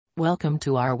Welcome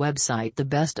to our website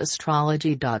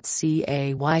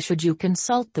thebestastrology.ca. Why should you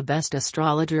consult the best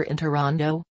astrologer in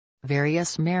Toronto?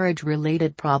 Various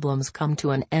marriage-related problems come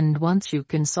to an end once you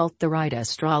consult the right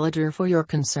astrologer for your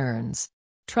concerns.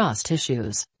 Trust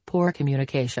issues, poor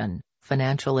communication,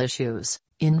 financial issues,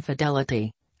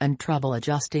 infidelity, and trouble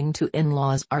adjusting to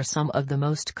in-laws are some of the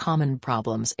most common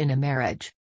problems in a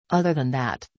marriage. Other than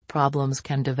that, problems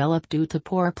can develop due to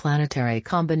poor planetary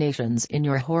combinations in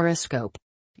your horoscope.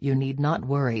 You need not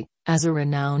worry, as a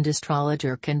renowned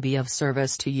astrologer can be of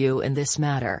service to you in this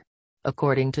matter.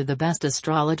 According to the best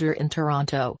astrologer in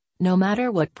Toronto, no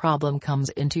matter what problem comes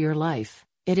into your life,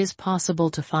 it is possible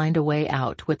to find a way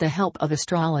out with the help of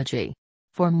astrology.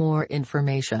 For more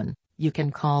information, you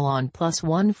can call on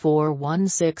 +1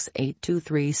 416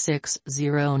 823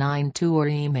 6092 or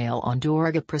email on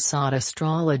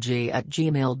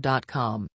durgaprasadastrology@gmail.com.